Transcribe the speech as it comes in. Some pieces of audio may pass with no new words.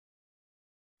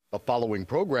The following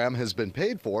program has been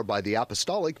paid for by the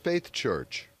Apostolic Faith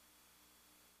Church.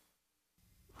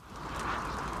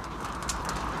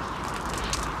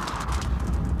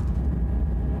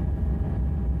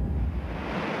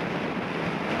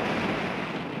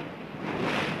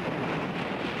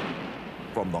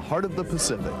 From the heart of the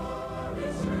Pacific,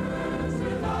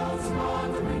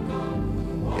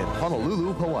 in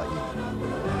Honolulu, Hawaii.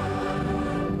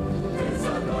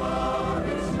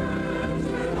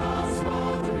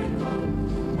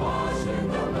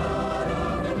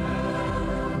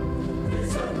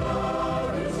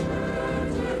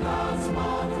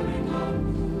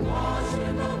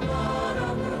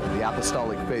 The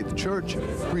Apostolic Faith Church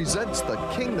presents the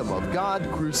Kingdom of God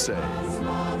Crusade.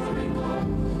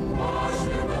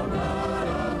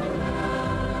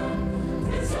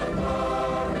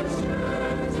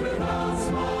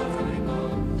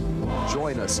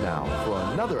 Join us now for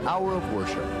another hour of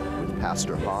worship with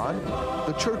Pastor Han,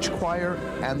 the church choir,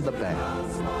 and the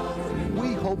band.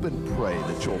 We hope and pray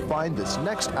that you'll find this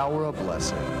next hour a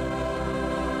blessing.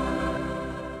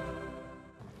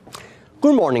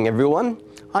 Good morning, everyone.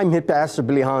 I'm Head Pastor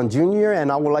Billy Han Jr., and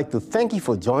I would like to thank you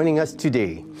for joining us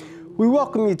today. We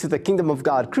welcome you to the Kingdom of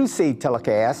God Crusade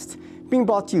telecast, being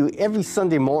brought to you every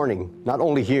Sunday morning, not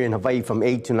only here in Hawaii from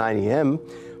 8 to 9 a.m.,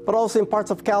 but also in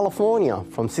parts of California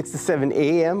from 6 to 7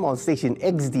 a.m. on station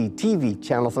XD-TV,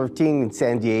 Channel 13 in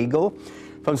San Diego,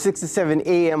 from 6 to 7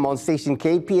 a.m. on station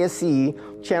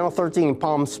KPSC, Channel 13 in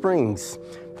Palm Springs,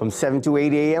 from 7 to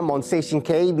 8 a.m. on station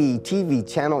KB-TV,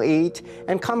 Channel 8,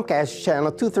 and Comcast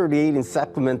Channel 238 in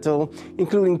Sacramento,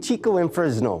 including Chico and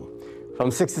Fresno,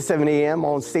 from 6 to 7 a.m.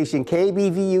 on station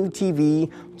KBVU-TV,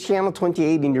 Channel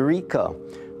 28 in Eureka,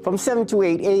 from 7 to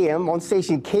 8 a.m. on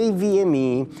station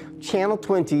KVME, Channel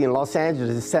 20 in Los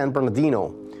Angeles, San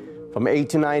Bernardino. From 8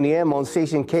 to 9 a.m. on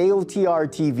station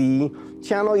KOTR-TV,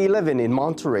 Channel 11 in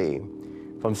Monterey.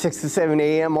 From 6 to 7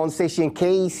 a.m. on station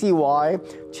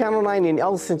KCY, Channel 9 in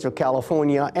El Centro,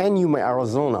 California, and Yuma,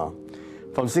 Arizona.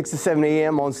 From 6 to 7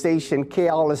 a.m. on station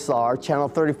KLSR, Channel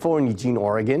 34 in Eugene,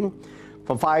 Oregon.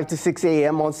 From 5 to 6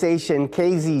 a.m. on station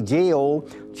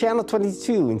KZJO, Channel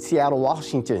 22 in Seattle,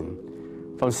 Washington.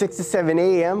 From 6 to 7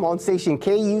 a.m. on station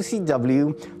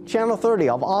KUCW, Channel 30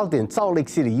 of Ogden, Salt Lake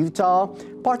City, Utah,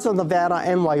 parts of Nevada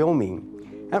and Wyoming.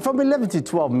 And from 11 to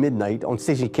 12 midnight on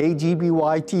station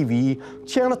KGBY-TV,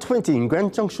 Channel 20 in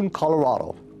Grand Junction,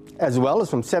 Colorado. As well as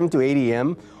from 7 to 8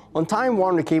 a.m. on Time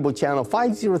Warner Cable Channel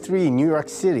 503 in New York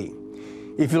City.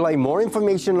 If you'd like more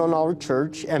information on our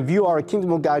church and view our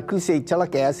Kingdom of God Crusade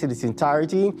telecast in its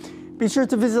entirety, be sure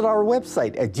to visit our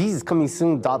website at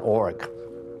JesusComingSoon.org.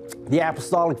 The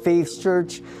Apostolic Faith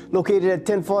Church, located at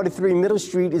 1043 Middle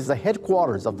Street, is the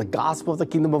headquarters of the Gospel of the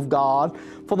Kingdom of God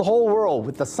for the whole world,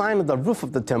 with the sign of the roof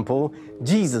of the temple,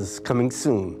 Jesus Coming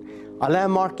Soon. A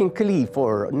landmark in Kali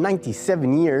for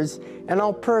 97 years, and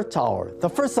our prayer tower, the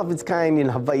first of its kind in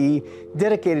Hawaii,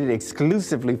 dedicated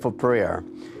exclusively for prayer.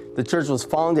 The church was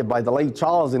founded by the late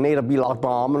Charles and Ada B.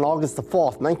 Lochbaum on August the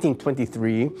 4th,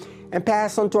 1923, and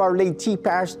passed on to our late Chief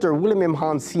Pastor William M.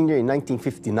 Hahn Sr. in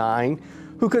 1959,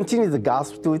 who continued the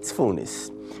gospel to its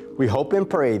fullness. We hope and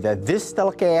pray that this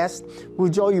telecast will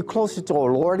draw you closer to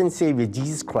our Lord and Savior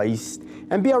Jesus Christ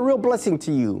and be a real blessing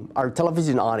to you, our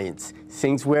television audience,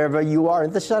 saints wherever you are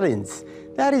in the shut-ins.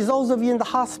 That is, those of you in the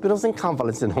hospitals and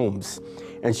convalescent homes.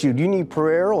 And should you need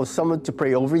prayer or someone to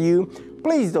pray over you,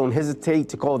 please don't hesitate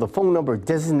to call the phone number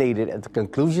designated at the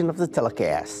conclusion of the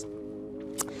telecast.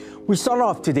 We start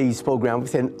off today's program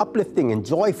with an uplifting and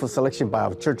joyful selection by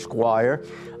our church choir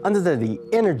under the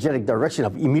energetic direction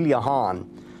of Emilia Hahn.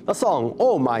 The song,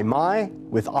 Oh My,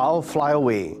 with I'll Fly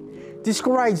Away,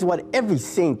 describes what every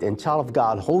saint and child of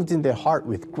God holds in their heart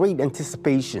with great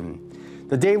anticipation.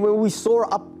 The day when we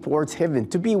soar up towards heaven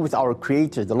to be with our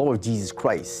Creator, the Lord Jesus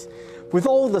Christ. With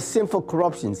all the sinful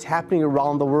corruptions happening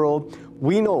around the world,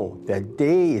 we know that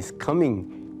day is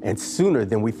coming, and sooner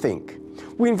than we think.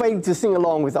 We invite you to sing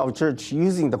along with our church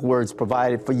using the words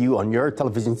provided for you on your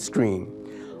television screen.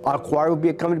 Our choir will be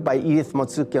accompanied by Edith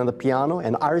Matsuki on the piano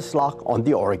and Iris Locke on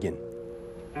the organ.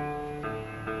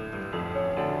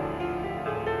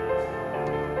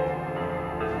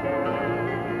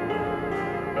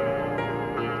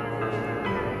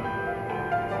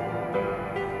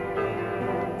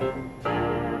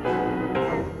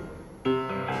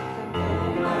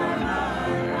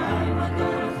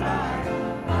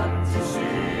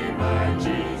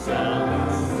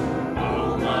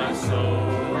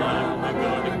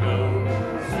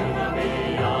 Soon I'll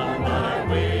be on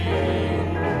my way.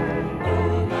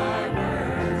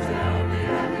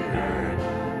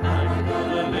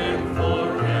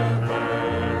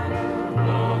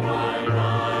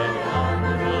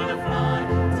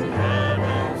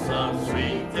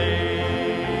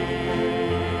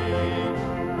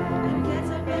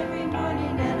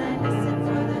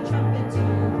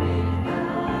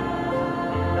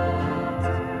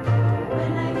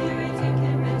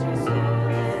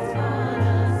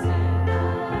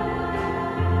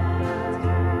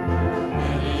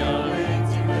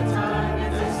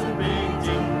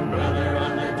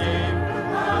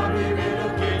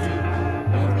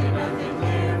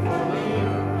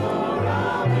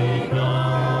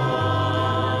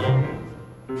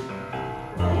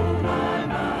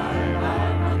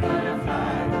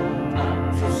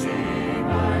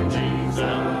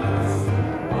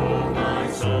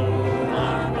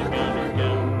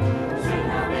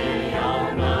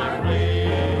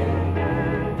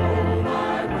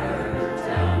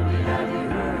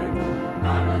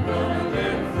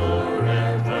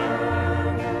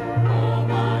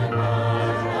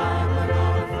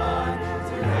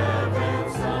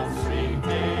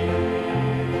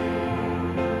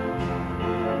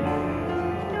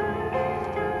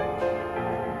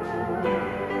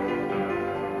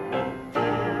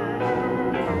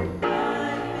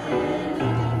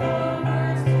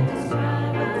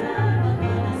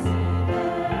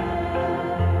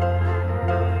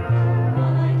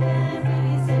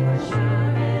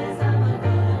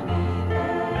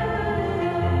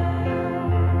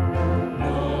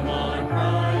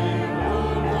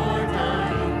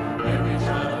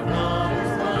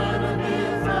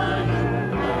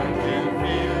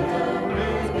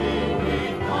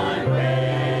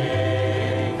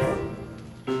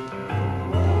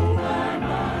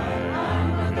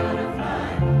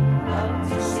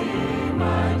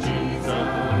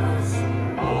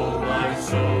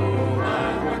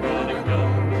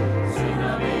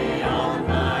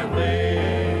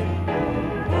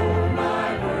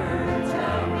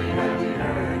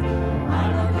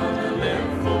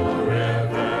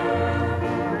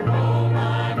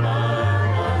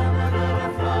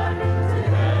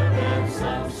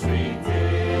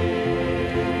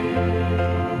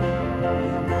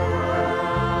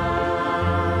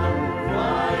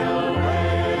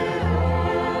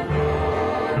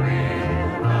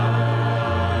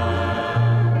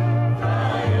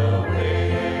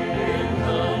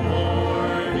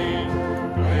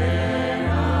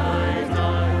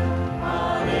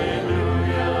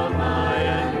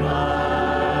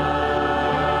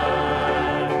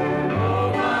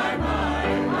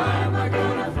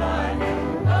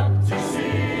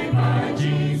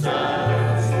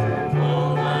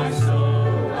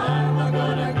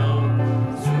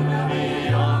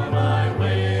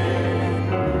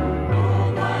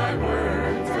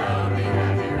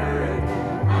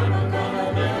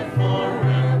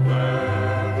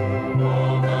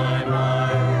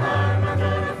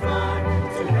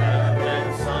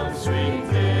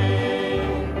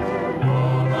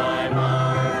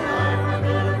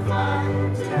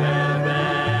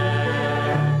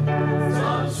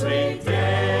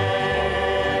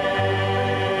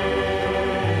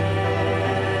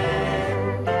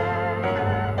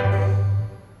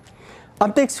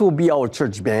 Up next will be our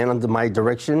church band under my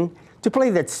direction to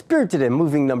play that spirited and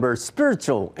moving number,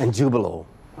 Spiritual and Jubilo.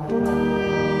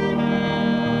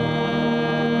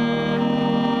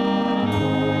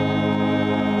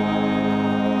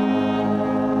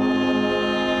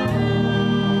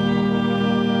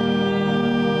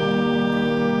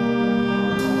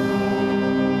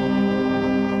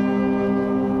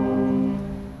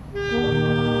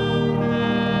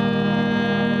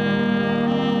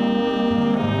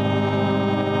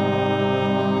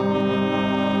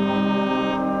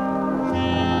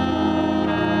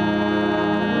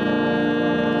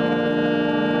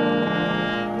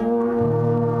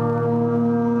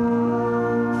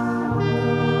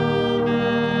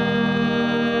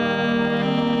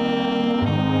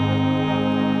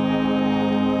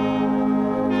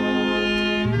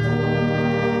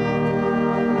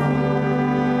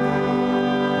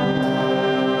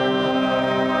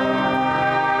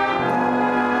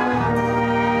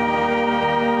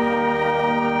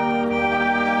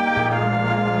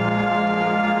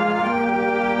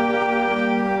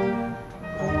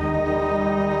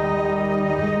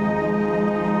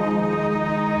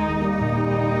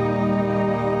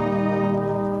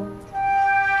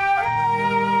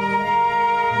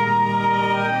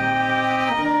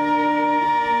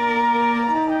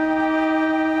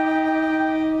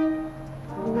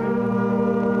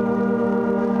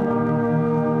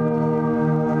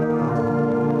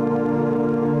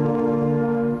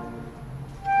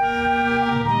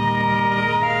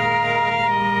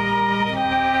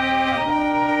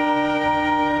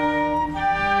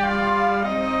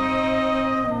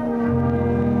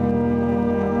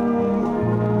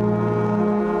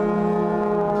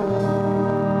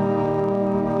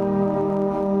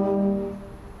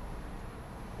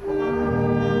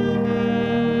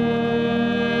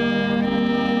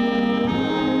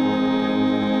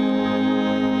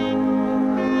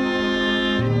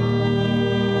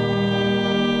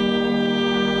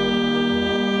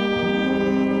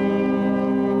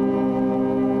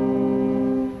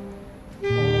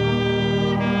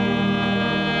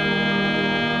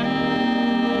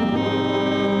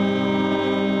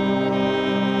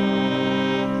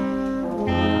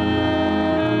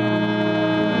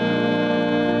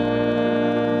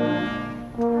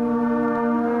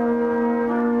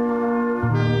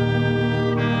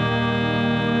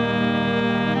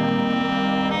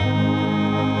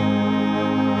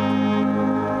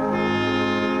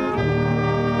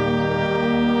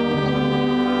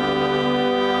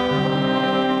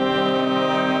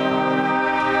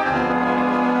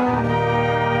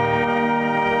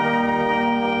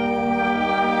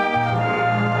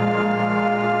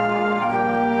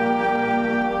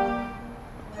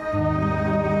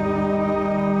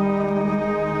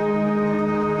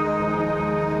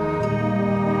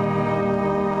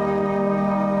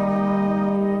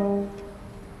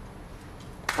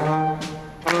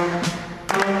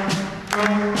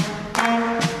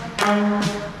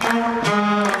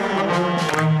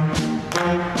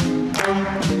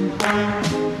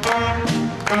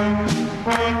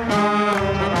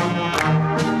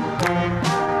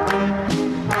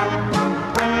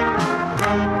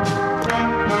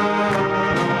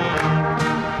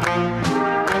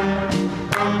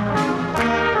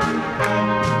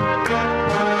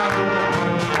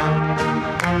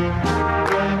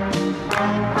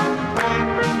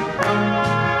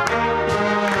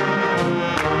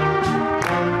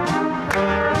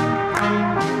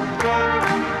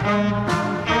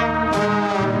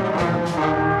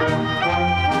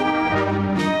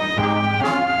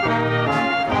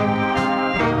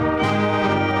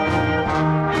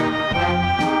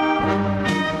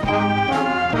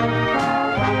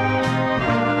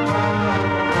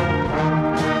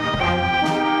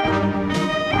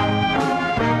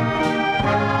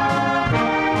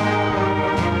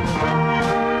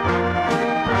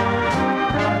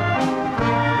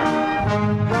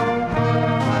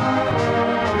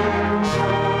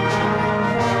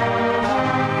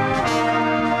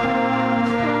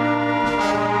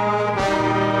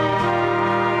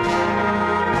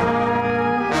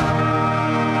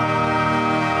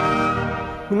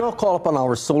 We now call upon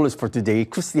our soloist for today,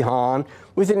 Christy Hahn,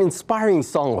 with an inspiring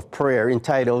song of prayer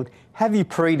entitled, Have You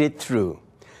Prayed It Through?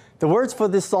 The words for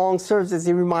this song serves as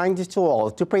a reminder to all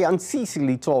to pray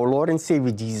unceasingly to our Lord and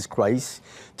Savior Jesus Christ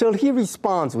till He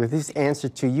responds with His answer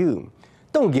to you.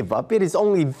 Don't give up. It is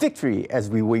only victory as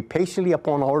we wait patiently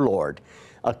upon our Lord.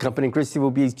 Accompanying Christy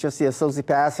will be Trustee Associate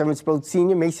Pastor Herman Sproat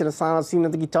Sr., Mason Asano Sr.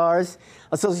 on the guitars,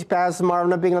 Associate Pastor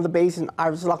Marvin Bing on the bass, and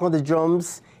Iris Lock on the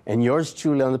drums, and yours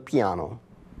truly on the piano.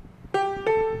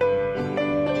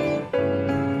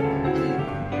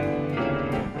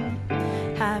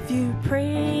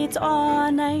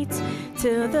 all night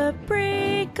till the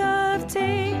break of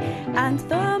day, and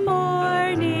the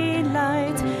morning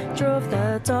light drove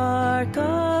the dark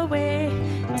away.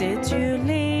 Did you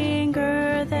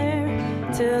linger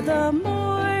there till the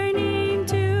morning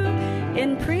dew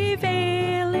in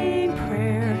prevailing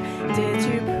prayer? Did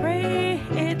you pray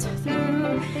it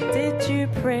through? Did you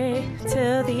pray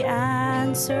till the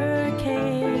answer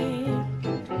came?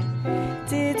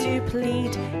 Did you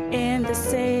plead in the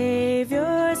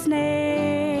Savior's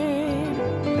name?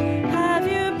 Have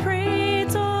you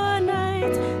prayed all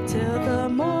night till the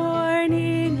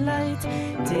morning light?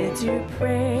 Did you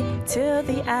pray till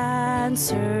the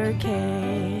answer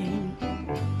came?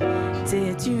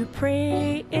 Did you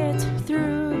pray it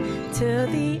through till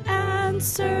the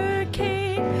answer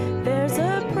came? There's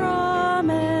a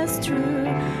promise true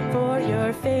for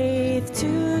your faith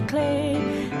to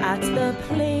claim. At the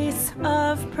place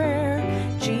of prayer,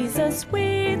 Jesus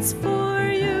waits for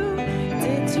you.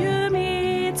 Did you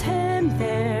meet him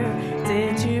there?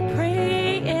 Did you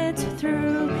pray it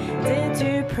through? Did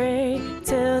you pray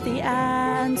till the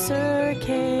answer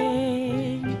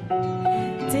came?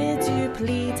 Did you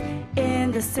plead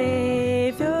in the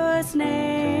Savior's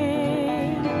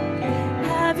name?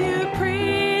 Have you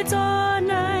prayed all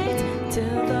night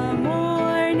till the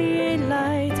morning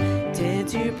light?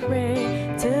 Did you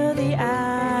pray till the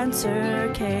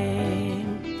answer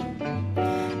came?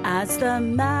 As the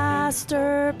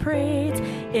Master prayed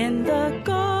in the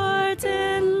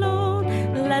garden lone,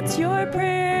 let your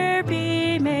prayer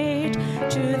be made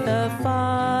to the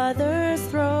Father's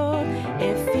throne.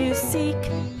 If you seek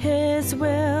his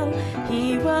will,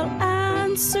 he will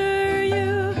answer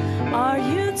you. Are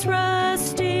you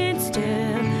trusting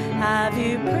still? Have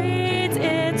you prayed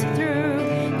it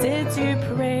through? Did you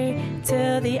pray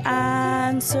till the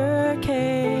answer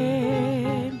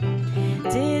came?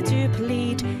 Did you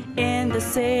plead in the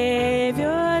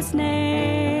Savior's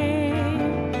name?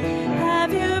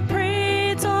 Have you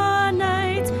prayed all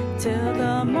night till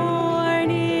the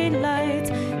morning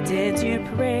light? Did you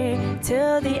pray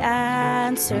till the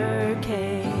answer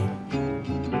came?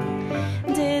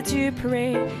 Did you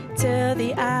pray till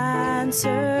the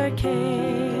answer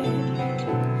came?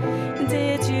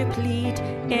 Did you plead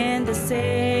in the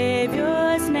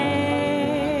Savior's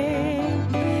name?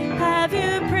 Have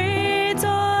you prayed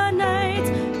all night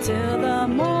till the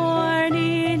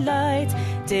morning light?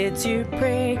 Did you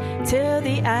pray till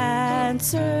the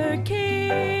answer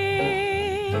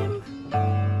came?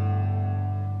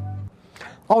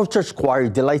 Our church choir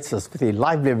delights us with a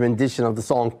lively rendition of the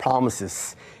song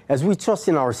Promises. As we trust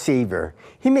in our Savior,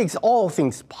 He makes all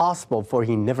things possible, for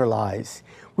He never lies.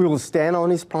 We will stand on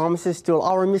His promises till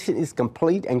our mission is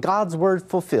complete and God's word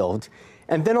fulfilled.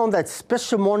 And then on that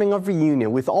special morning of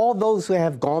reunion with all those who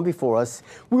have gone before us,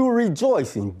 we will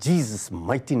rejoice in Jesus'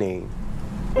 mighty name.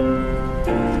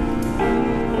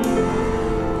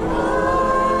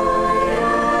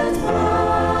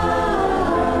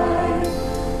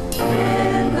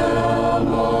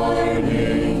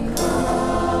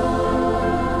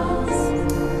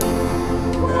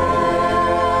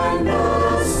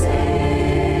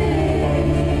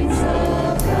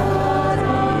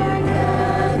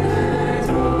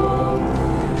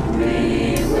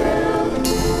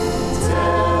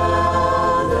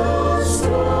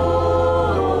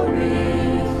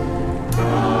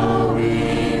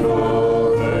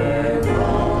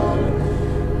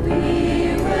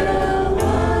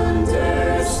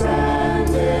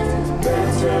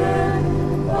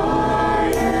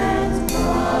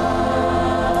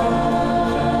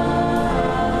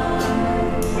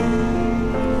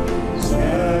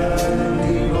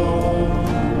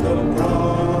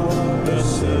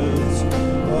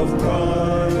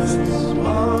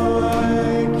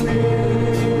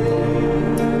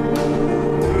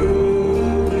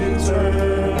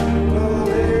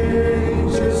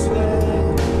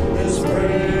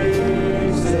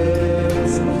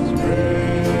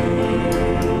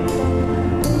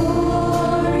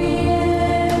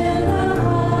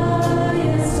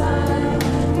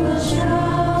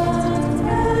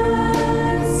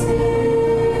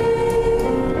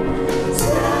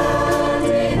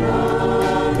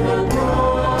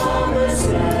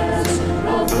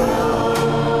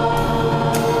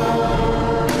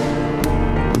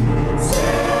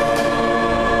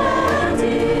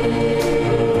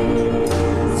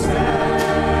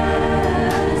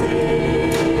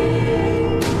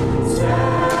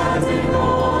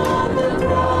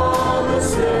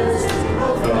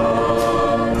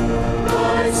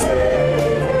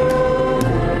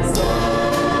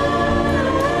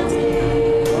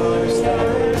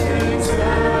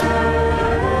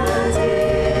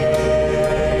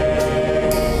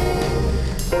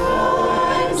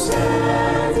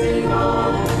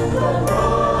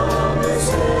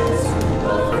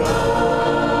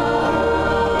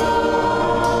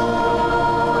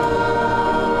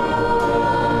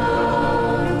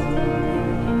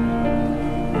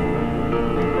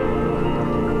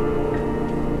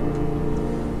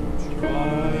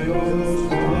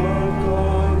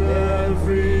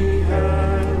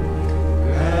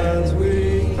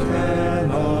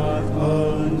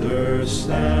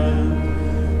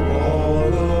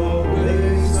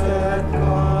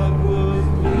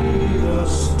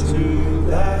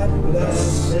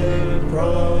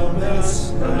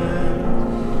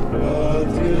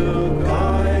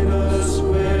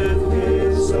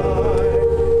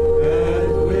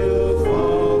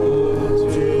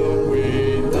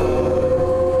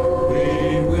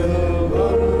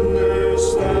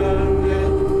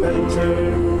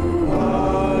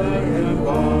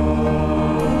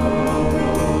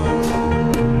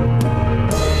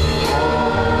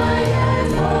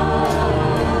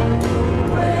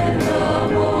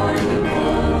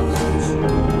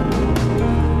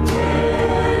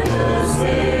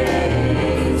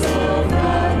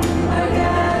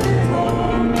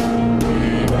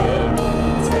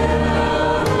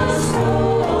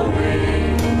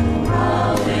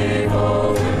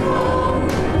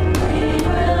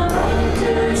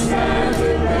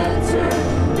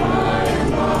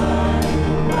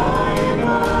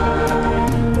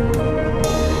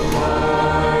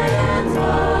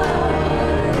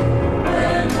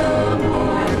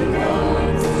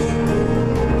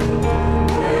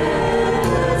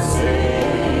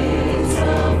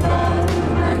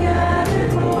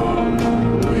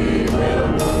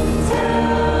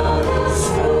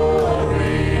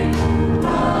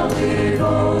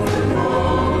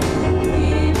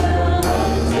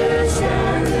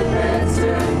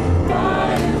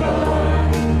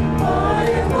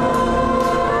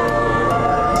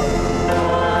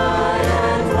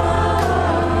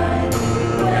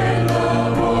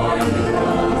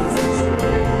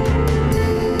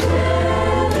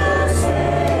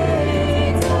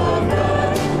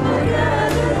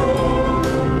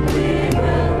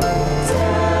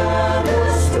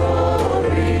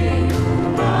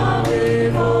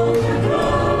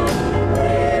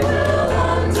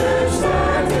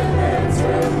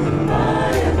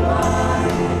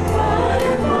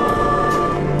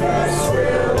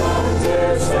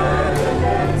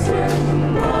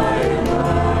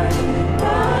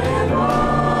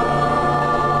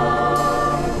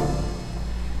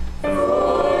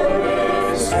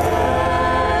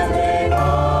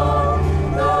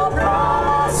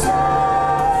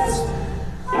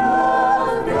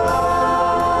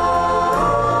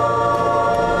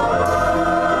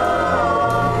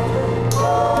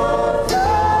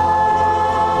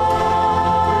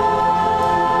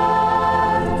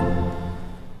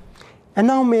 And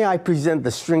now may I present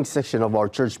the string section of our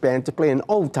church band to play an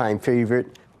old-time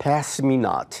favorite, Pass Me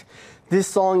Not. This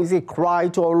song is a cry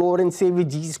to our Lord and Savior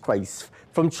Jesus Christ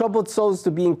from troubled souls to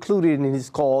be included in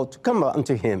his call to come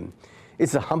unto him.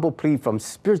 It's a humble plea from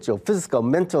spiritual, physical,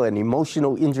 mental, and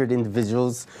emotional injured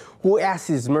individuals who ask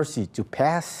his mercy to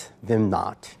pass them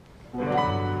not.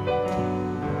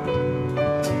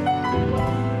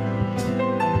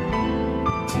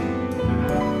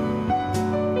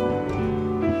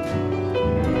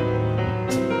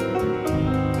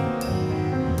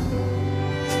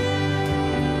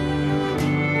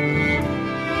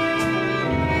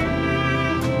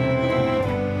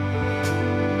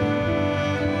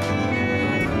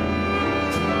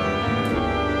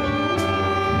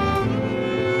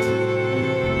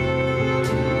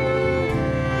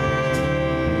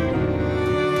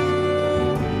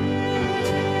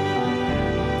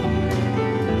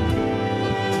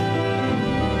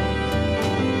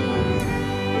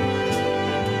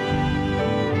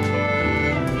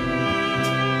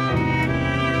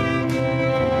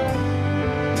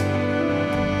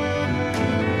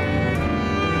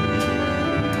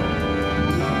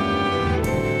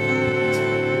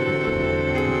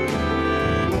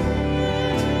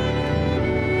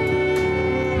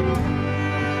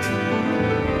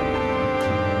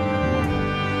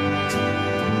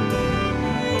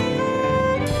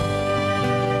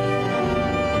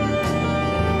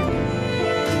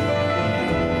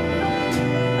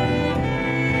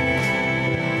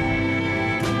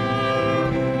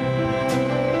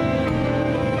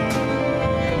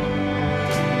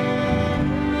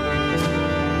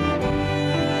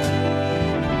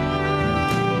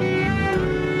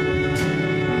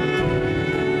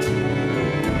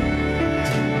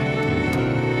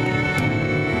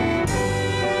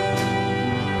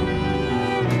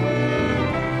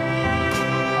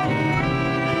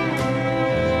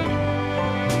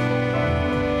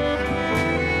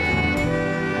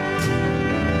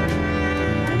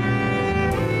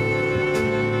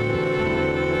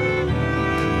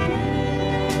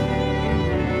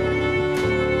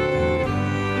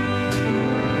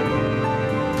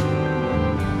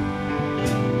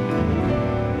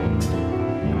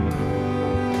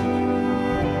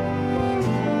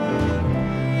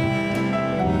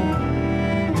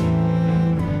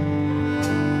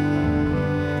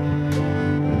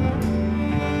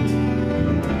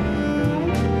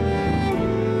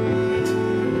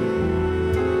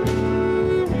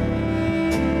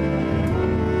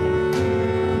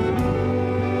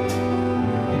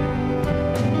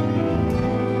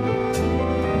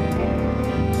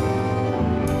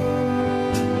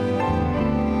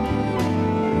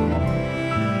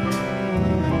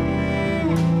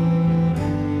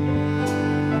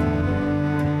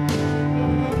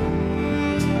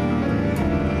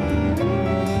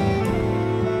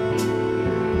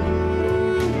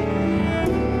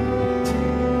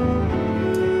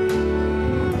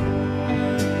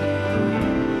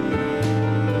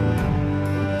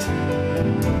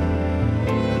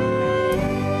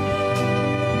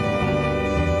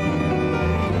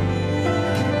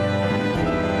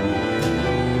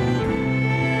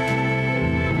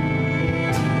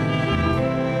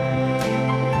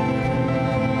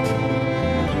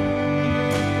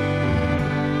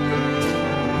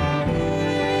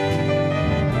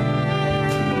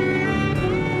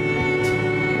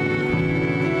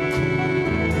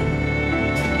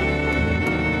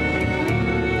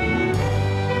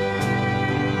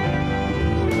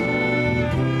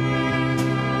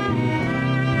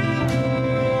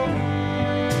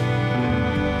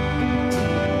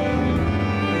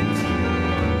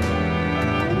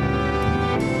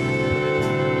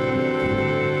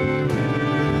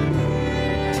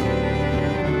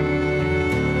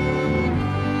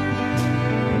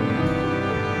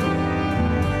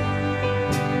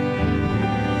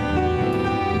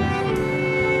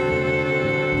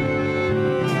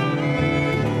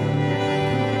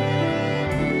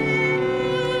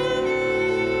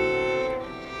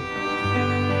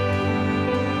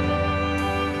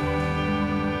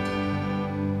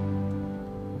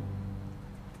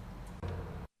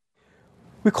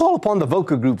 We call upon the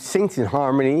vocal group Saints in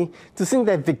Harmony to sing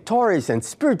that victorious and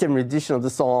spirited rendition of the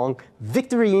song,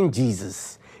 Victory in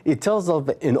Jesus. It tells of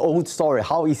an old story,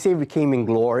 how a Savior came in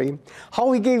glory,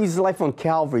 how he gave his life on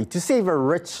Calvary to save a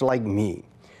wretch like me.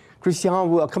 Christian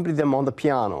will accompany them on the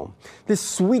piano. This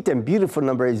sweet and beautiful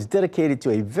number is dedicated to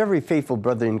a very faithful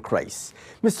brother in Christ,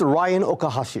 Mr. Ryan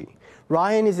Okahashi.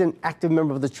 Ryan is an active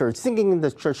member of the church, singing in the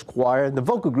church choir and the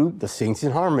vocal group, the Saints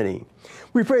in Harmony.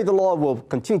 We pray the Lord will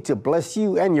continue to bless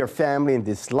you and your family in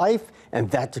this life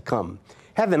and that to come.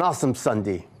 Have an awesome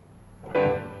Sunday.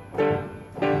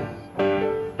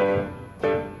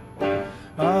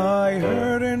 I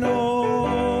heard an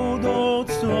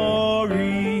old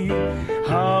story,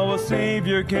 how a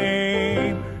Savior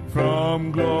came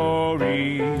from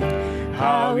glory,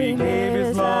 how he gave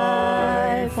his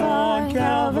life on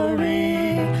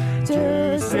Calvary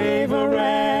to save a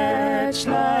wretch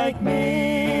like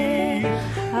me.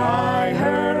 I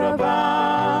heard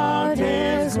about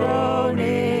his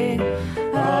groaning,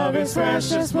 of his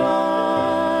precious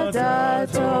blood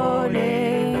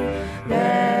atoning.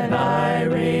 Then I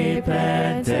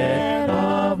repented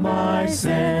of my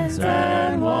sins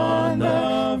and won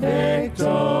the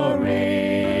victory.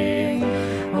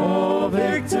 Oh,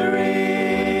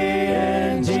 victory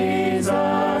in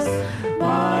Jesus,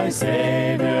 my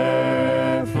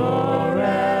Savior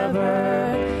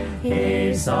forever.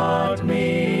 He sought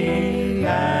me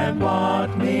and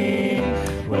bought me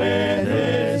with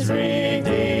his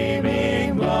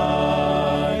redeeming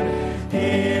blood.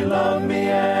 He loved me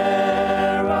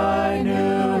ere I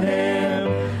knew him,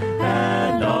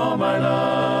 and all my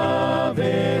love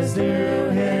is due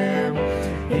him.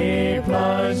 He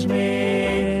plunged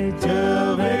me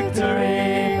to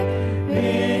victory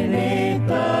beneath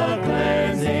the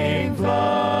cleansing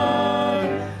flood.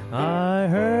 I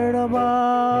heard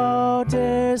about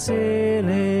his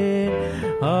healing,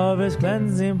 of his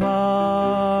cleansing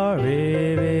power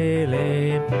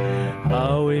revealing,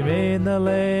 how he made the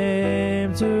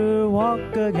lame to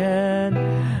walk again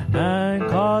and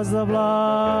caused the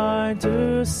blind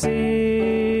to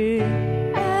see.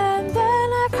 And then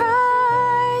I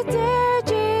cried, dear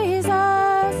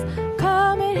Jesus,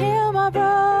 come and heal my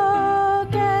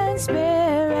broken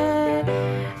spirit.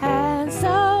 And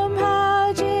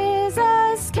somehow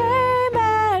Jesus came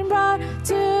and brought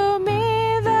to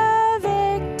me the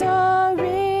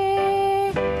victory.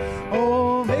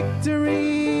 Oh,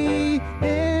 victory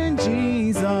in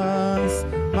Jesus,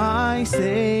 my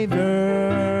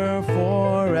Savior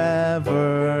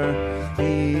forever.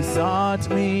 He sought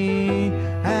me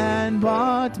and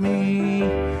bought me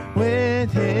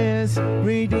with his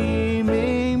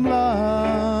redeeming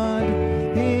blood.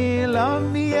 He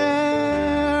loved me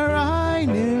ere I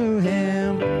knew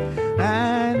him,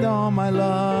 and all my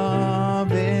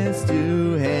love is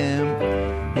to him.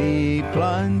 He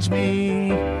plunged me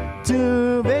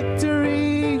to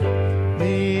victory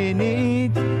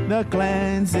beneath the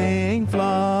cleansing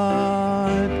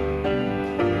flood.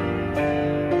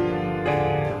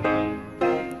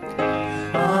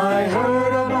 I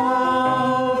heard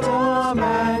about a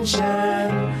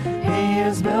mansion he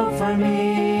has built for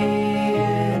me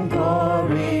in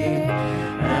glory,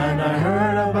 and I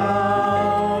heard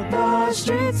about the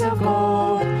streets of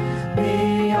gold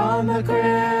beyond the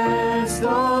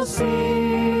crystal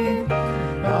sea,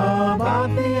 about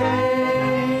the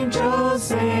angels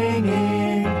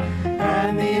singing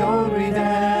and the old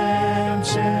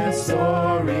redemption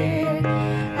story.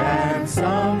 And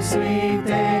some sweet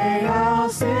day I'll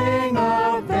sing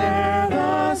up there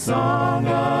the song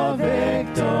of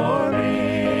victory.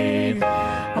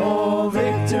 Oh,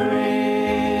 victory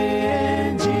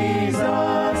in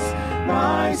Jesus,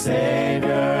 my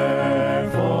Savior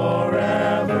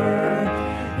forever.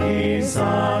 He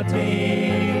sought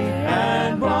me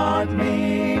and bought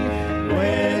me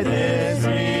with his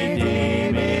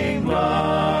redeeming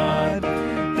blood.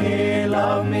 He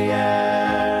loved me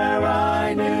ere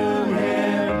I knew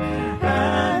him,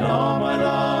 and all my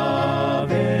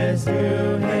love is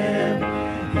to him.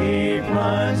 He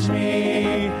plunged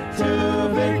me to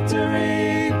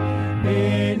victory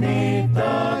beneath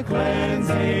the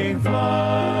cleansing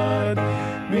flood,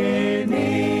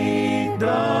 beneath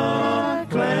the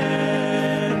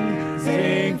cleansing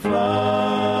flood.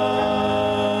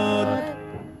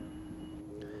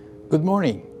 Good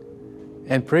morning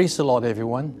and praise the Lord,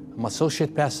 everyone. I'm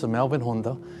Associate Pastor Melvin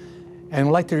Honda, and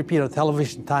would like to repeat our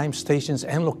television times, stations,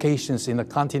 and locations in the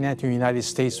continental United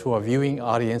States for our viewing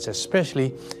audience,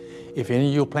 especially if any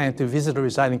of you plan to visit or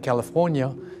reside in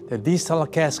California, that these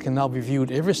telecasts can now be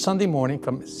viewed every Sunday morning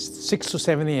from 6 to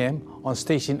 7 a.m. on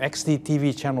station XD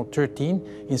TV Channel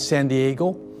 13 in San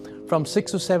Diego, from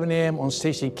 6 to 7 a.m. on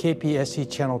station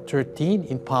KPSC Channel 13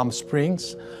 in Palm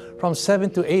Springs, from 7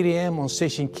 to 8 a.m. on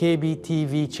station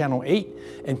KBTV Channel 8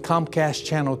 and Comcast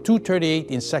Channel 238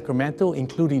 in Sacramento,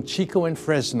 including Chico and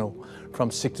Fresno, from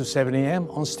 6 to 7 a.m.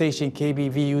 on station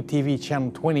KBVU TV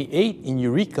Channel 28 in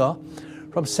Eureka,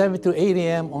 from 7 to 8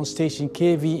 a.m. on station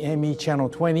KVME Channel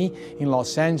 20 in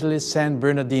Los Angeles, San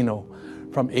Bernardino,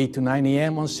 from 8 to 9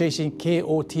 a.m. on station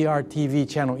KOTR TV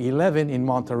Channel 11 in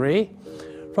Monterey,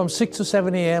 from 6 to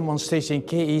 7 a.m. on station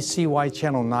KECY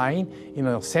Channel 9 in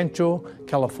El Centro,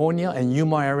 California and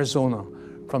Yuma, Arizona,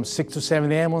 from 6 to 7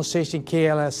 a.m. on station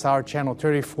KLSR Channel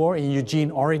 34 in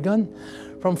Eugene, Oregon,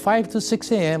 from 5 to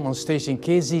 6 a.m. on station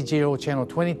KZJO Channel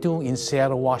 22 in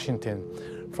Seattle, Washington,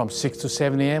 from 6 to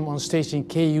 7 a.m. on station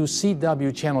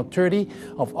KUCW Channel 30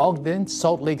 of Ogden,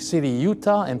 Salt Lake City,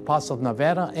 Utah, and parts of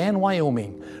Nevada and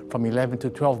Wyoming, from 11 to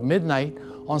 12 midnight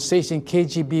on station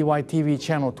KGBY TV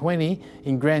Channel 20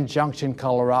 in Grand Junction,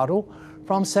 Colorado,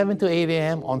 from 7 to 8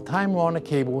 a.m. on Time Warner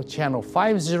Cable Channel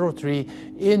 503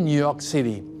 in New York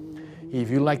City. If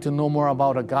you'd like to know more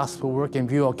about our gospel work and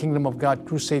view our Kingdom of God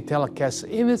Crusade telecast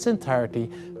in its entirety,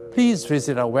 please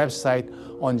visit our website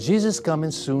on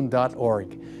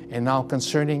JesusComingSoon.org. And now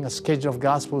concerning a schedule of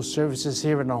gospel services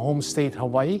here in our home state,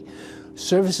 Hawaii,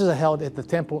 services are held at the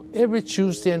temple every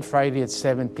Tuesday and Friday at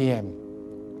 7 p.m.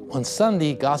 On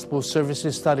Sunday, gospel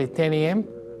services start at 10 a.m.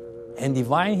 and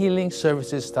divine healing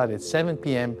services start at 7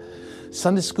 p.m.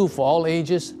 Sunday school for all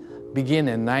ages begin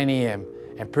at 9 a.m.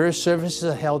 and prayer services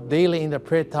are held daily in the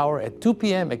prayer tower at 2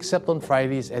 p.m. except on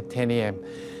Fridays at 10 a.m.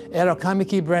 At our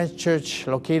Kamiki Branch Church,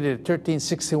 located at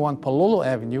 1361 Palolo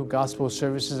Avenue, gospel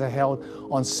services are held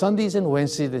on Sundays and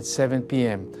Wednesdays at 7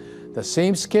 p.m. The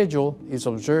same schedule is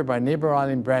observed by neighbor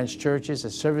island branch churches,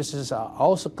 and services are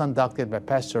also conducted by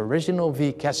Pastor Reginald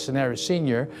V. Castanera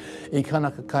Sr. in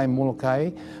Kanakakai,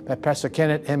 Molokai, by Pastor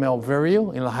Kenneth M.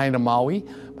 Alverio in Lahaina, Maui,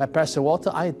 by Pastor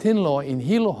Walter I. Tinlo in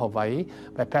Hilo, Hawaii,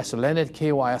 by Pastor Leonard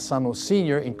K. Asano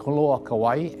Sr. in Koloa,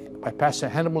 Kauai, by Pastor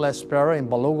Hannibal Espera in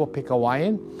Balogo,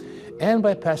 Pikawayan, and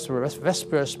by Pastor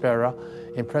Vesper Espera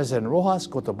in President Rojas,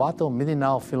 Cotabato,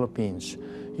 Mindanao, Philippines.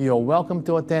 You are welcome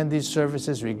to attend these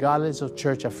services regardless of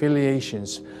church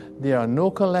affiliations. There are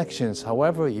no collections.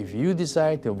 However, if you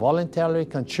decide to voluntarily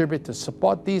contribute to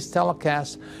support these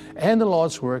telecasts and the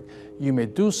Lord's work, you may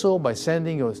do so by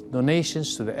sending your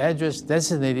donations to the address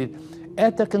designated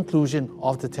at the conclusion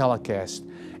of the telecast.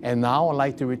 And now I'd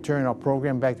like to return our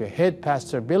program back to Head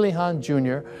Pastor Billy Hahn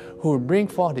Jr., who will bring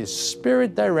forth his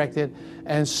Spirit-directed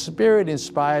and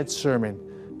Spirit-inspired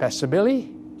sermon. Pastor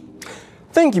Billy?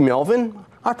 Thank you, Melvin.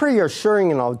 I pray your sharing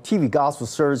in our TV gospel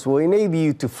service will enable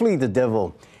you to flee the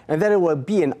devil, and that it will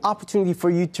be an opportunity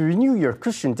for you to renew your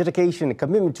Christian dedication and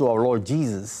commitment to our Lord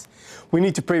Jesus. We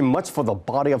need to pray much for the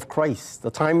body of Christ.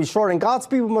 The time is short, and God's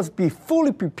people must be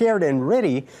fully prepared and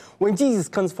ready when Jesus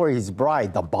comes for his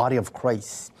bride, the body of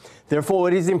Christ. Therefore,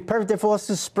 it is imperative for us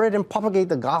to spread and propagate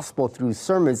the gospel through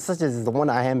sermons such as the one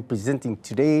I am presenting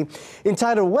today,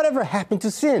 entitled, Whatever Happened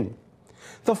to Sin?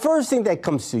 The first thing that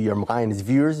comes to your mind as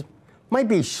viewers might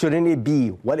be, shouldn't it be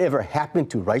whatever happened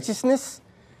to righteousness?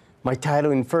 My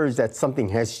title infers that something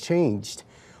has changed.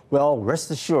 Well,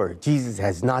 rest assured, Jesus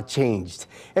has not changed.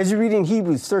 As you read in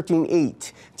Hebrews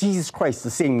 13:8, Jesus Christ the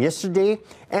same yesterday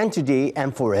and today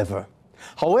and forever.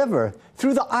 However,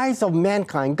 through the eyes of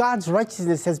mankind, God's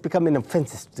righteousness has become an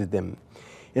offense to them.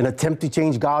 An attempt to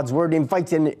change God's word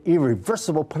invites an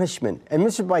irreversible punishment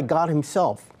administered by God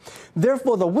himself.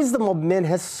 Therefore, the wisdom of men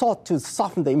has sought to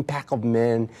soften the impact of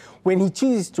man when he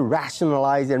chooses to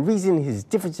rationalize and reason his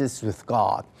differences with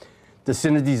God. The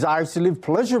sinner desires to live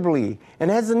pleasurably and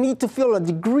has a need to feel a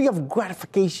degree of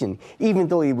gratification, even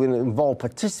though it will involve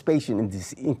participation in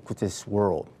this iniquitous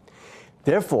world.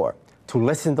 Therefore, to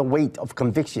lessen the weight of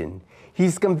conviction, he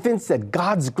is convinced that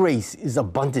God's grace is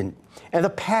abundant, and the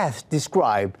path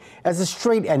described as a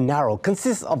straight and narrow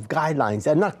consists of guidelines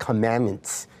and not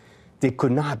commandments. They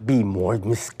could not be more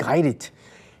misguided.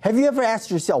 Have you ever asked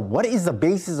yourself, what is the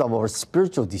basis of our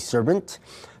spiritual discernment?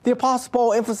 The Apostle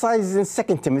Paul emphasizes in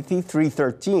 2 Timothy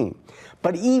 3:13,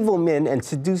 but evil men and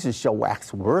seducers shall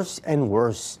wax worse and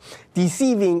worse,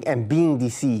 deceiving and being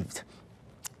deceived.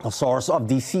 The source of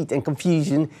deceit and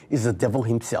confusion is the devil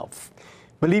himself.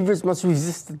 Believers must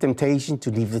resist the temptation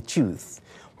to leave the truth.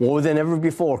 More than ever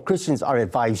before, Christians are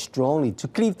advised strongly to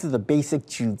cleave to the basic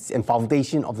truths and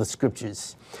foundation of the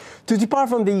Scriptures. To depart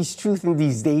from these truths in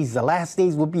these days, the last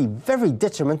days, will be very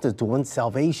detrimental to one's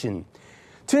salvation.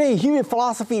 Today, human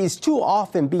philosophy is too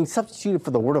often being substituted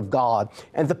for the Word of God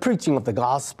and the preaching of the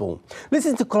gospel.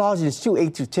 Listen to Colossians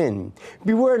 2:8-10.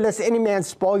 Beware lest any man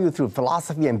spoil you through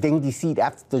philosophy and vain deceit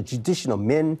after the tradition of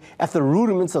men, after the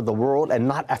rudiments of the world, and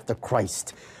not after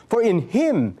Christ. For in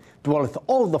him dwelleth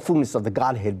all the fullness of the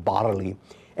Godhead bodily,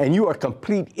 and you are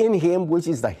complete in him which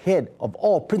is the head of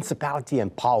all principality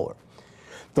and power.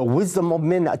 The wisdom of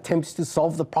men attempts to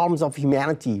solve the problems of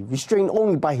humanity, restrained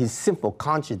only by his sinful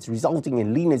conscience, resulting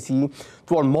in leniency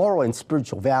toward moral and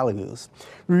spiritual values.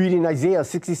 We read in Isaiah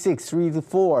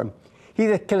 66:3-4, He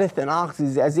that killeth an ox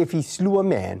is as if he slew a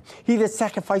man. He that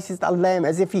sacrificeth a lamb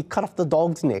as if he cut off the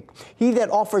dog's neck. He that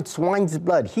offered swine's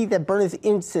blood. He that burneth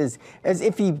incense as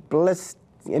if he blessed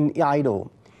an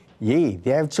idol. Yea,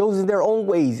 they have chosen their own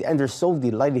ways, and their soul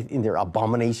delighteth in their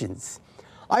abominations.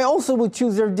 I also will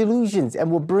choose their delusions and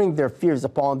will bring their fears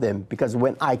upon them, because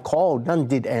when I called, none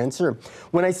did answer.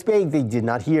 When I spake, they did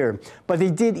not hear. But they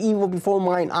did evil before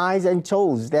mine eyes and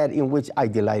chose that in which I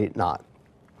delighted not.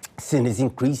 Sin is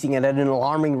increasing and at an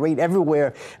alarming rate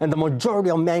everywhere, and the majority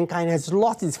of mankind has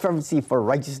lost its fervency for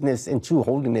righteousness and true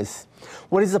holiness.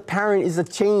 What is apparent is a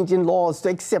change in laws to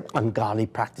accept ungodly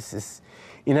practices.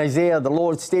 In Isaiah, the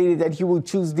Lord stated that he will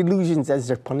choose delusions as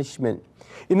their punishment.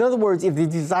 In other words, if they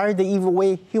desire the evil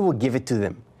way, he will give it to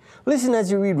them. Listen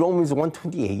as you read Romans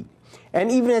 1:28.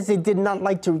 And even as they did not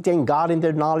like to retain God in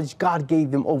their knowledge, God gave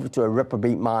them over to a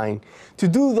reprobate mind to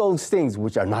do those things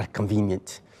which are not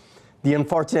convenient. The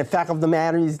unfortunate fact of the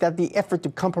matter is that the effort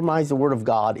to compromise the Word of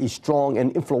God is strong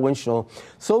and influential,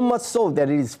 so much so that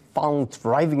it is found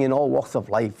thriving in all walks of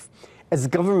life. As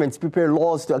governments prepare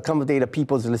laws to accommodate a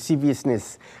people's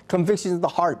lasciviousness, convictions of the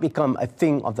heart become a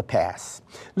thing of the past.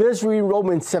 Let us read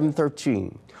Romans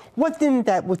 7:13. What then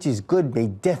that which is good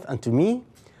made death unto me?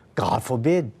 God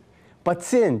forbid. But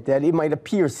sin, that it might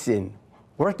appear sin,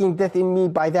 working death in me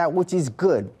by that which is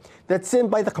good, that sin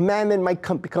by the commandment might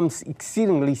become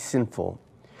exceedingly sinful.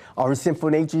 Our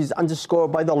sinful nature is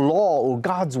underscored by the law or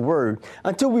God's word.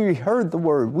 Until we heard the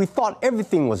word, we thought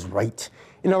everything was right.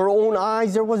 In our own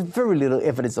eyes, there was very little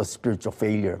evidence of spiritual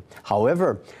failure.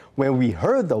 However, when we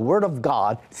heard the word of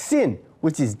God, sin,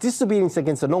 which is disobedience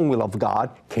against the known will of God,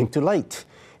 came to light.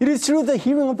 It is through the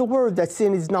hearing of the word that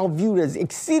sin is now viewed as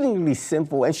exceedingly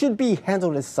sinful and should be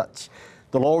handled as such.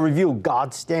 The law revealed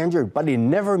God's standard, but it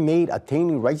never made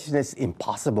attaining righteousness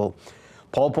impossible.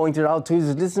 Paul pointed out to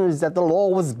his listeners that the law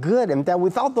was good and that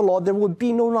without the law there would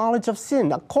be no knowledge of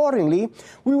sin. Accordingly,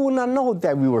 we would not know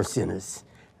that we were sinners.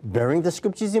 Bearing the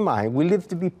scriptures in mind, we live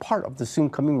to be part of the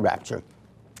soon coming rapture.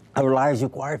 Our lives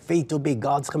require faith to obey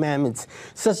God's commandments,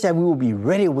 such that we will be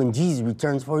ready when Jesus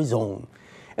returns for his own.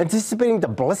 Anticipating the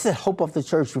blessed hope of the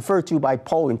church referred to by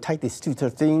Paul in Titus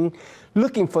 2:13,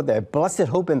 looking for the blessed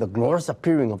hope and the glorious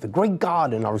appearing of the great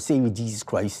God and our Savior Jesus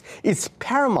Christ is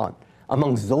paramount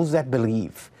amongst those that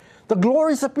believe. The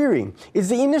glorious appearing is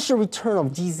the initial return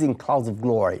of Jesus in clouds of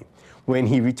glory. When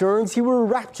he returns, he will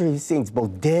rapture his saints,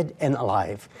 both dead and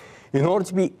alive. In order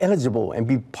to be eligible and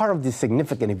be part of this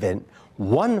significant event,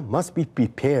 one must be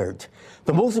prepared.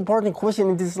 The most important question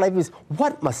in this life is,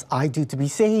 what must I do to be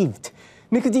saved?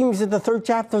 Nicodemus in the 3rd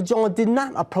chapter of John did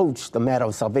not approach the matter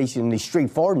of salvation in a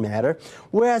straightforward manner,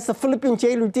 whereas the Philippian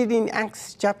jailer did in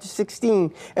Acts chapter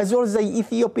 16, as well as the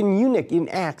Ethiopian eunuch in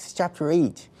Acts chapter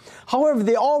 8. However,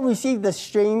 they all received the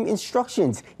same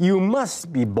instructions: you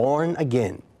must be born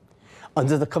again.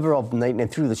 Under the cover of night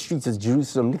and through the streets of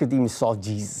Jerusalem, Nicodemus saw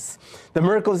Jesus. The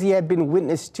miracles he had been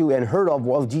witness to and heard of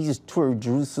while Jesus toured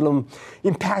Jerusalem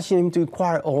impassioned him to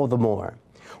inquire all the more.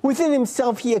 Within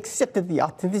himself, he accepted the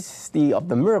authenticity of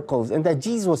the miracles and that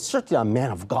Jesus was certainly a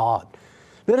man of God.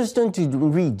 Let us turn to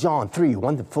read John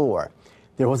 3:1-4.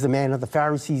 There was a man of the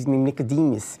Pharisees named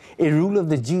Nicodemus, a ruler of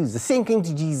the Jews. The same came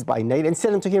to Jesus by night and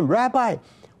said unto him, Rabbi,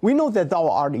 we know that thou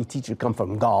art a teacher come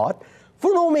from God,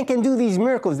 for no man can do these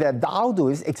miracles that thou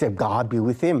doest except God be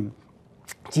with him.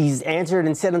 Jesus answered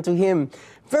and said unto him,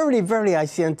 Verily, verily, I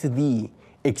say unto thee,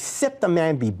 except a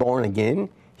man be born again,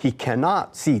 he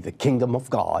cannot see the kingdom of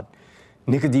God.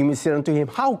 Nicodemus said unto him,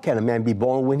 How can a man be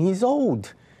born when he is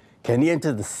old? Can he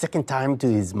enter the second time to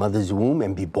his mother's womb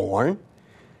and be born?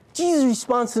 Jesus'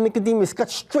 response to Nicodemus cut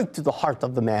straight to the heart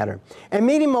of the matter and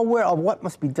made him aware of what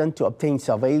must be done to obtain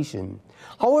salvation.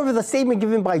 However, the statement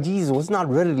given by Jesus was not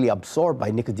readily absorbed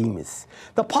by Nicodemus.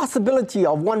 The possibility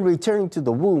of one returning to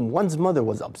the womb, one's mother,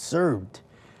 was absurd.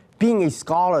 Being a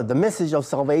scholar, the message of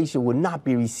salvation would not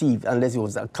be received unless it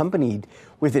was accompanied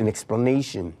with an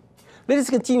explanation. Let us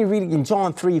continue reading in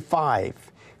John 3:5.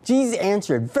 Jesus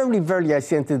answered, Verily, verily, I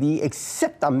say unto thee,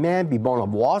 except a man be born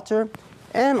of water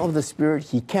and of the Spirit,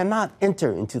 he cannot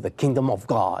enter into the kingdom of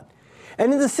God.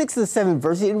 And in the 6th and 7th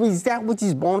verse, it reads, that which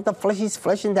is born of the flesh is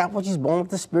flesh, and that which is born of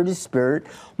the Spirit is spirit.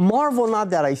 Marvel not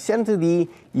that I said unto thee,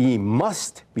 ye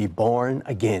must be born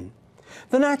again.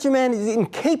 The natural man is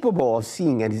incapable of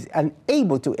seeing and is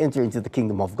unable to enter into the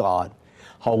kingdom of God.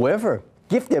 However,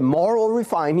 gifted, moral, or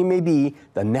refined he may be,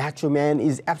 the natural man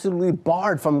is absolutely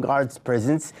barred from God's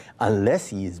presence unless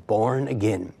he is born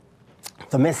again.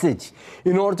 The message,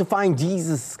 in order to find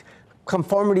Jesus'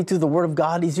 conformity to the Word of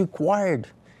God, is required.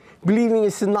 Believing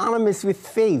is synonymous with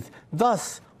faith.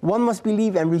 Thus, one must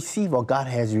believe and receive what God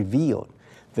has revealed.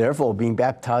 Therefore, being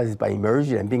baptized by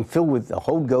immersion and being filled with the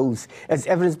Holy Ghost, as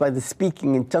evidenced by the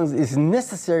speaking in tongues, is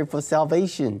necessary for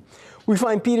salvation. We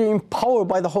find Peter empowered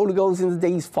by the Holy Ghost in the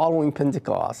days following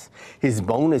Pentecost. His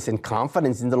boldness and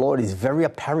confidence in the Lord is very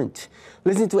apparent.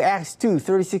 Listen to Acts 2,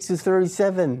 36 to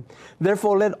 37.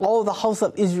 Therefore, let all the house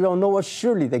of Israel know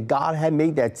assuredly that God had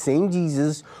made that same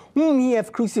Jesus, whom he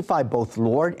hath crucified, both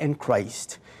Lord and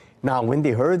Christ. Now, when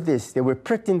they heard this, they were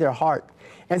pricked in their heart,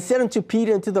 and said unto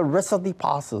Peter and to the rest of the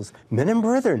apostles, Men and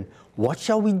brethren, what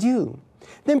shall we do?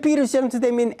 Then Peter said unto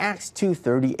them in Acts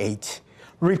 2:38,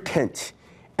 Repent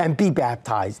and be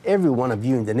baptized, every one of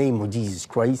you, in the name of Jesus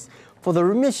Christ, for the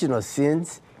remission of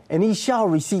sins, and ye shall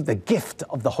receive the gift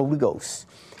of the Holy Ghost.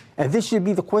 And this should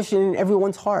be the question in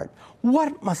everyone's heart.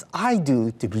 What must I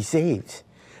do to be saved?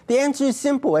 The answer is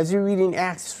simple, as we read in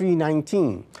Acts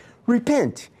 3:19.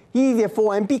 Repent, ye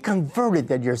therefore, and be converted,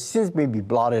 that your sins may be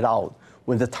blotted out,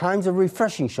 when the times of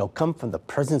refreshing shall come from the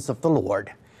presence of the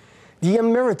Lord. The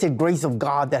unmerited grace of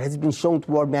God that has been shown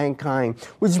toward mankind,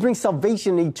 which brings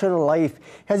salvation and eternal life,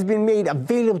 has been made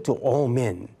available to all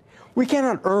men. We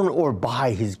cannot earn or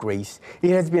buy his grace.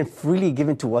 It has been freely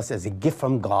given to us as a gift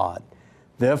from God.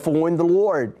 Therefore, in the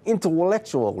Lord,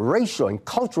 intellectual, racial, and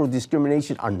cultural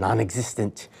discrimination are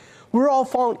non-existent. We're all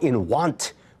found in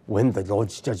want when the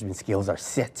Lord's judgment scales are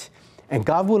set. And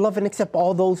God will love and accept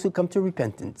all those who come to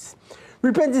repentance.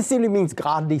 Repentance simply means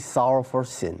godly sorrow for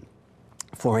sin.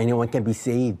 Before anyone can be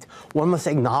saved, one must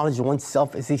acknowledge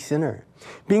oneself as a sinner.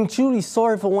 Being truly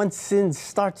sorry for one's sins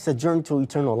starts a journey to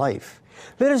eternal life.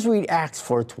 Let us read Acts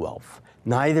 4:12.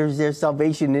 Neither is there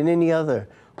salvation in any other,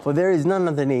 for there is none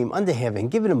other name under heaven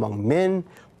given among men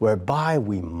whereby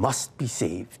we must be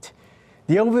saved.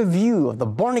 The overview of the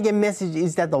born-again message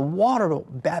is that the water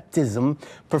baptism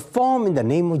performed in the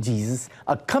name of Jesus,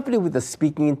 accompanied with the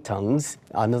speaking in tongues,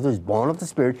 in other words, born of the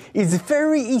Spirit, is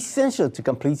very essential to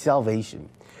complete salvation.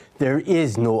 There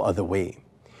is no other way.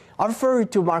 I refer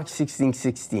to Mark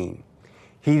 16:16.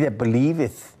 He that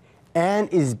believeth and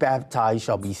is baptized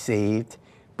shall be saved,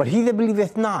 but he that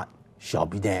believeth not shall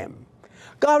be damned.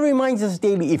 God reminds us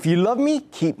daily, if you love me,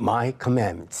 keep my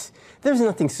commandments. There's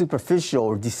nothing superficial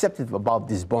or deceptive about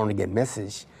this born-again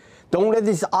message. Don't let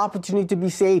this opportunity to be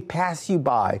saved pass you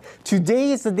by.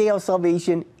 Today is the day of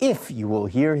salvation if you will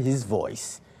hear his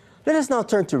voice. Let us now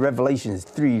turn to Revelation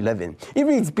 3:11. It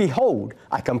reads, Behold,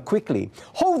 I come quickly.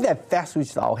 Hold that fast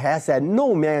which thou hast, that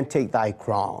no man take thy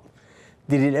crown.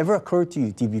 Did it ever occur to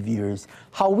you, TV viewers,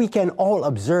 how we can all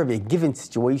observe a given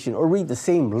situation or read the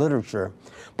same literature,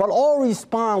 but all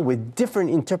respond with different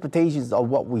interpretations of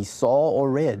what we saw or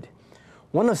read?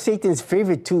 One of Satan's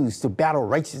favorite tools to battle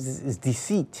righteousness is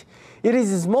deceit. It is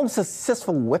his most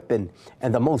successful weapon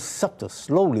and the most subtle.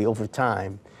 Slowly over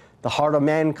time, the heart of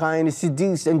mankind is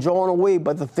seduced and drawn away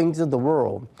by the things of the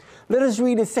world. Let us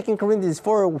read in 2 Corinthians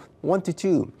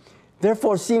 4:1-2.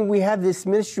 Therefore, seeing we have this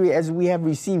ministry as we have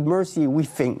received mercy, we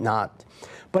faint not,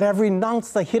 but have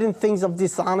renounced the hidden things of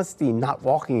dishonesty, not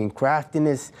walking in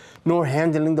craftiness, nor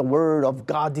handling the word of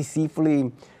God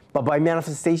deceitfully, but by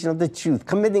manifestation of the truth,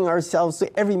 committing ourselves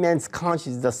to every man's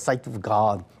conscience in the sight of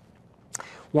God.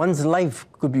 One's life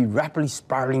could be rapidly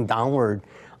spiraling downward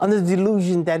under the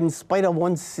delusion that in spite of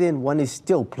one's sin, one is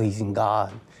still pleasing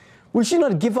God. We should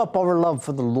not give up our love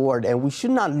for the Lord, and we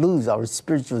should not lose our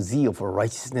spiritual zeal for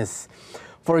righteousness.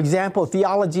 For example,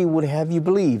 theology would have you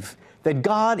believe that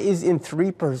God is in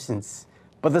three persons,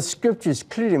 but the scriptures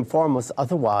clearly inform us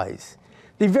otherwise.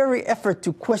 The very effort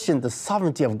to question the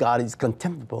sovereignty of God is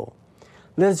contemptible.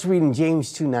 Let us read in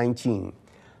James 2:19.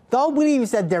 Thou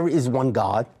believest that there is one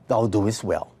God, thou doest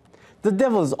well. The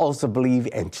devils also believe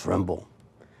and tremble.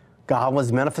 God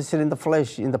was manifested in the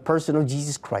flesh in the person of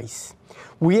Jesus Christ.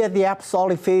 We at the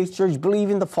Apostolic Faith Church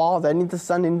believe in the Father and in the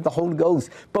Son and in the Holy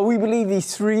Ghost, but we believe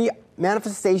these three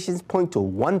manifestations point to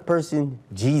one person,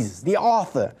 Jesus, the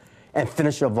author and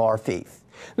finisher of our faith.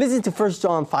 Listen to 1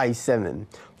 John 5:7.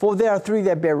 For there are three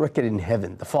that bear record in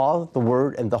heaven, the Father, the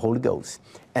Word, and the Holy Ghost,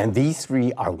 and these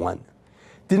three are one.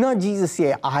 Did not Jesus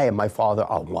say, I and my Father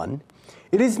are one?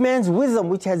 It is man's wisdom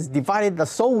which has divided the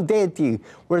sole deity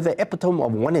where the epitome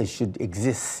of oneness should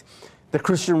exist. The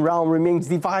Christian realm remains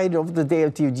divided over the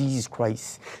deity of Jesus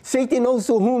Christ. Satan knows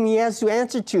to whom he has to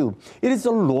answer to. It is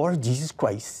the Lord Jesus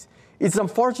Christ. It's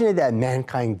unfortunate that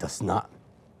mankind does not.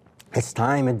 As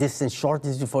time and distance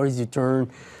shortens before his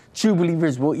return, true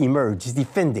believers will emerge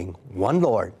defending one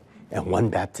Lord and one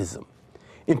baptism.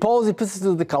 In Paul's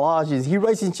epistle to the Colossians, he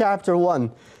writes in chapter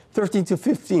 1, 13 to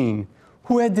 15,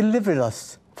 who had delivered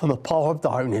us from the power of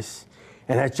darkness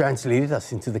and had translated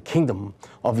us into the kingdom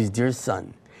of his dear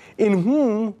Son, in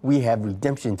whom we have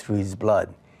redemption through his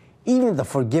blood, even the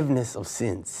forgiveness of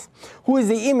sins, who is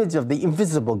the image of the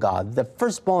invisible God, the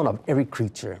firstborn of every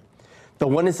creature. The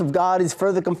oneness of God is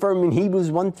further confirmed in Hebrews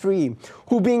 1:3,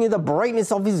 who being in the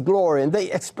brightness of his glory and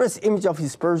the express image of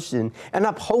his person, and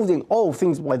upholding all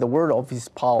things by the word of his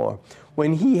power,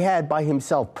 when he had by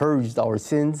himself purged our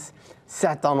sins,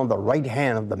 sat down on the right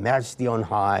hand of the Majesty on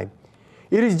high.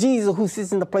 It is Jesus who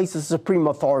sits in the place of supreme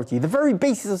authority. The very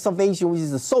basis of salvation, which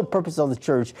is the sole purpose of the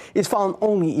church, is found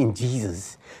only in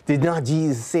Jesus. Did not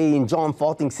Jesus say in John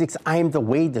 14:6, I am the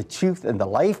way, the truth, and the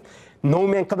life? No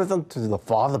man cometh unto the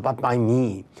Father but by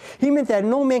me. He meant that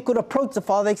no man could approach the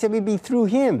Father except it be through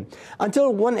him.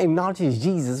 Until one acknowledges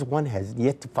Jesus, one has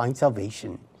yet to find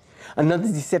salvation. Another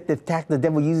deceptive tact the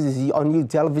devil uses on you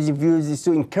television viewers is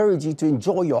to encourage you to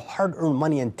enjoy your hard-earned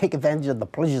money and take advantage of the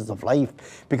pleasures of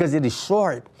life because it is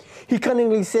short. He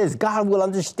cunningly says God will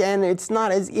understand it's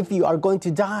not as if you are going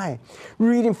to die. We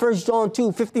read in 1 John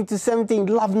 2, 15 to 17,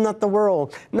 love not the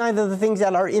world, neither the things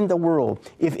that are in the world.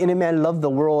 If any man love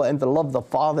the world, and the love of the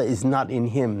Father is not in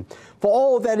him. For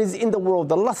all that is in the world,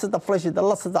 the lust of the flesh, the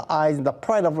lust of the eyes, and the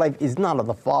pride of life is not of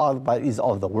the Father, but is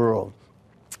of the world.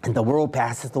 And the world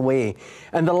passeth away,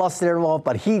 and the lust thereof,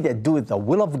 but he that doeth the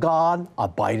will of God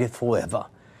abideth forever.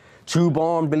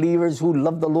 True-born believers who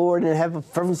love the Lord and have a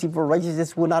fervency for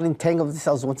righteousness will not entangle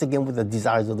themselves once again with the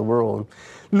desires of the world.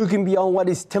 Looking beyond what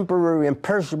is temporary and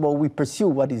perishable, we pursue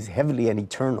what is heavenly and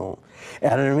eternal.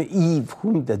 Adam and Eve,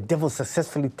 whom the devil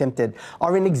successfully tempted,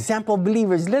 are an example of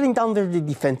believers letting down their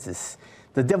defenses.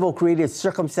 The devil created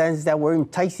circumstances that were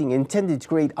enticing, intended to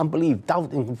create unbelief,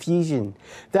 doubt, and confusion.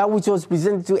 That which was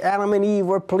presented to Adam and Eve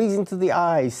were pleasing to the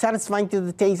eyes, satisfying to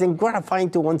the taste, and gratifying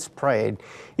to one's pride.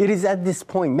 It is at this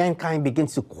point mankind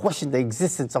begins to question the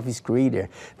existence of his creator,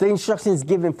 the instructions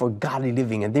given for godly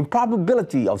living, and the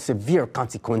improbability of severe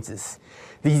consequences.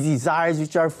 These desires,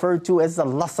 which are referred to as the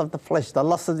lust of the flesh, the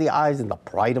lust of the eyes, and the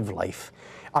pride of life,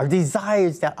 are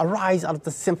desires that arise out of the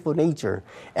sinful nature.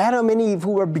 Adam and Eve,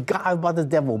 who were beguiled by the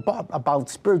devil, brought about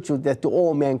spiritual death to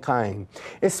all mankind.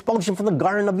 Expulsion from the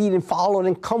Garden of Eden followed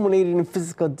and culminated in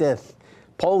physical death.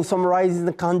 Paul summarizes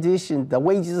the condition: the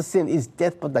wages of sin is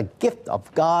death, but the gift of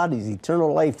God is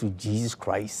eternal life through Jesus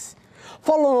Christ.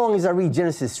 Follow along as I read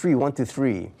Genesis 3,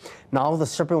 1-3. Now the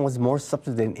serpent was more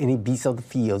subtle than any beast of the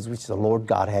fields which the Lord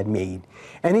God had made.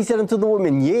 And he said unto the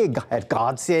woman, Yea, had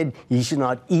God said, Ye should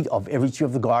not eat of every tree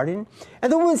of the garden?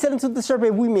 And the woman said unto the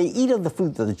serpent, We may eat of the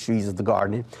fruit of the trees of the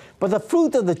garden, but the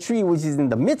fruit of the tree which is in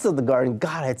the midst of the garden,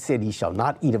 God had said, He shall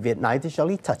not eat of it, neither shall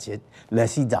he touch it,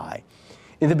 lest he die.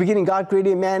 In the beginning, God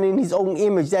created man in his own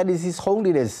image, that is his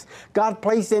holiness. God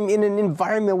placed him in an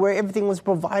environment where everything was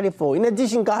provided for. In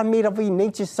addition, God made every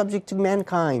nature subject to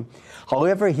mankind.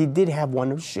 However, he did have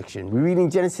one restriction. We read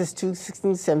in Genesis 2,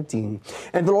 16, 17.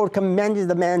 And the Lord commanded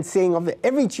the man, saying, Of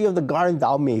every tree of the garden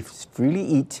thou mayest freely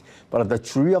eat, but of the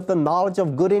tree of the knowledge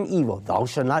of good and evil thou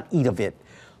shalt not eat of it.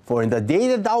 For in the day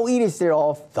that thou eatest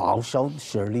thereof, thou shalt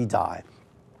surely die.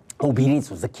 Obedience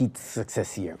was the key to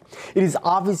success here. It is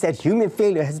obvious that human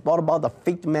failure has brought about the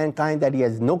fate to mankind that he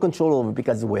has no control over,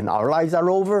 because when our lives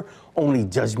are over, only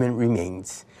judgment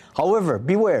remains. However,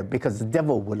 beware, because the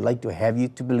devil would like to have you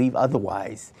to believe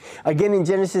otherwise. Again in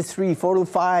Genesis 3,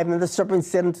 4-5, And the serpent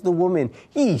said unto the woman,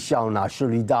 Ye shall not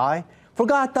surely die, for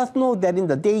God doth know that in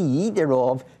the day ye eat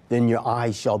thereof, then your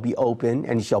eyes shall be opened,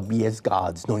 and ye shall be as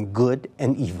gods, knowing good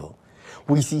and evil.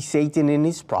 We see Satan in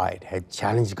his pride had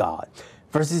challenged God.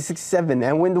 Verses 6, 7,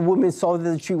 And when the woman saw that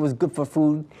the tree was good for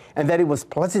food, and that it was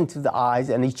pleasant to the eyes,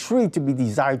 and a tree to be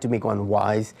desired to make one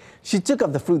wise, she took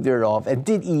of the fruit thereof, and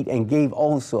did eat, and gave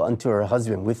also unto her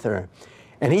husband with her.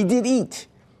 And he did eat,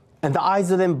 and the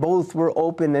eyes of them both were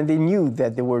open, and they knew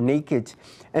that they were naked.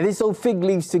 And they sewed fig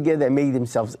leaves together, and made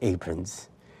themselves aprons.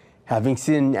 Having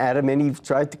sinned, Adam and Eve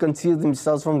tried to conceal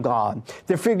themselves from God.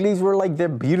 Their fig leaves were like their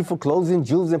beautiful clothes and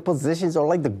jewels and possessions, or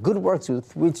like the good works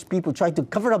with which people try to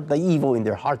cover up the evil in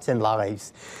their hearts and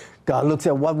lives. God looks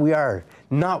at what we are,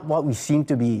 not what we seem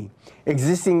to be.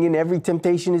 Existing in every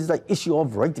temptation is the issue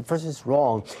of right versus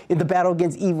wrong. In the battle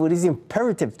against evil, it is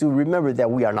imperative to remember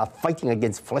that we are not fighting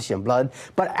against flesh and blood,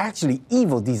 but actually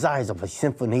evil desires of a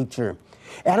sinful nature.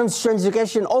 Adam's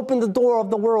transgression opened the door of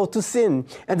the world to sin,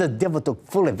 and the devil took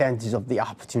full advantage of the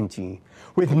opportunity.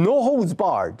 With no holds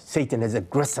barred, Satan has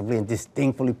aggressively and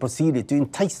disdainfully proceeded to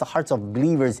entice the hearts of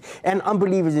believers and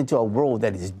unbelievers into a world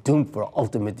that is doomed for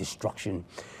ultimate destruction.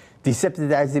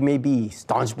 Deceptive as they may be,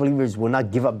 staunch believers will not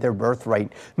give up their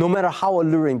birthright, no matter how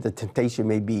alluring the temptation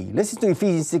may be. Listen to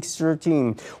Ephesians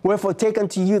 6:13. Wherefore take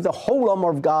unto you the whole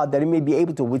armor of God, that it may be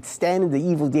able to withstand in the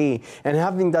evil day, and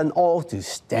having done all, to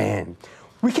stand.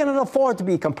 We cannot afford to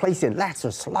be complacent, lax,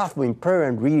 or slothful in prayer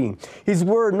and reading His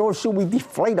Word, nor should we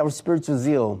deflate our spiritual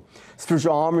zeal.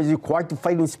 Spiritual armor is required to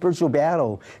fight in spiritual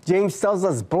battle. James tells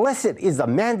us, blessed is the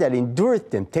man that endureth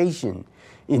temptation.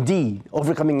 Indeed,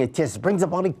 overcoming a test brings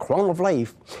about a crown of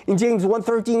life. In James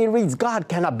 1:13 it reads, God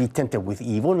cannot be tempted with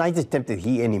evil, neither tempted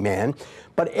he any man.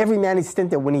 But every man is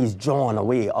tempted when he is drawn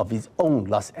away of his own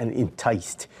lust and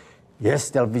enticed. Yes,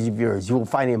 television viewers, you will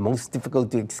find it most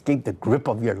difficult to escape the grip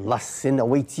of your lust. Sin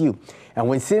awaits you. And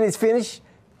when sin is finished,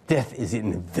 death is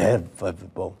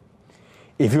inevitable.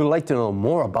 If you would like to know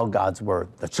more about God's Word,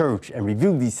 the church, and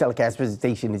review the telecast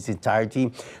presentation in its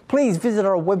entirety, please visit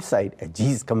our website at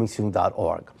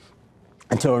JesusComingSoon.org.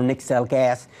 Until our next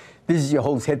telecast, this is your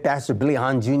host, Head Pastor Billy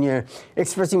Hahn Jr.,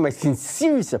 expressing my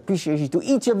sincerest appreciation to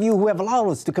each of you who have allowed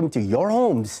us to come to your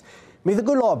homes. May the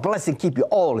good Lord bless and keep you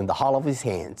all in the hollow of His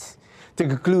hands. To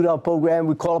conclude our program,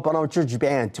 we call upon our church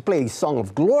band to play a song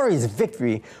of glorious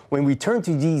victory when we turn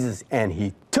to Jesus and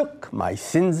He took my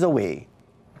sins away.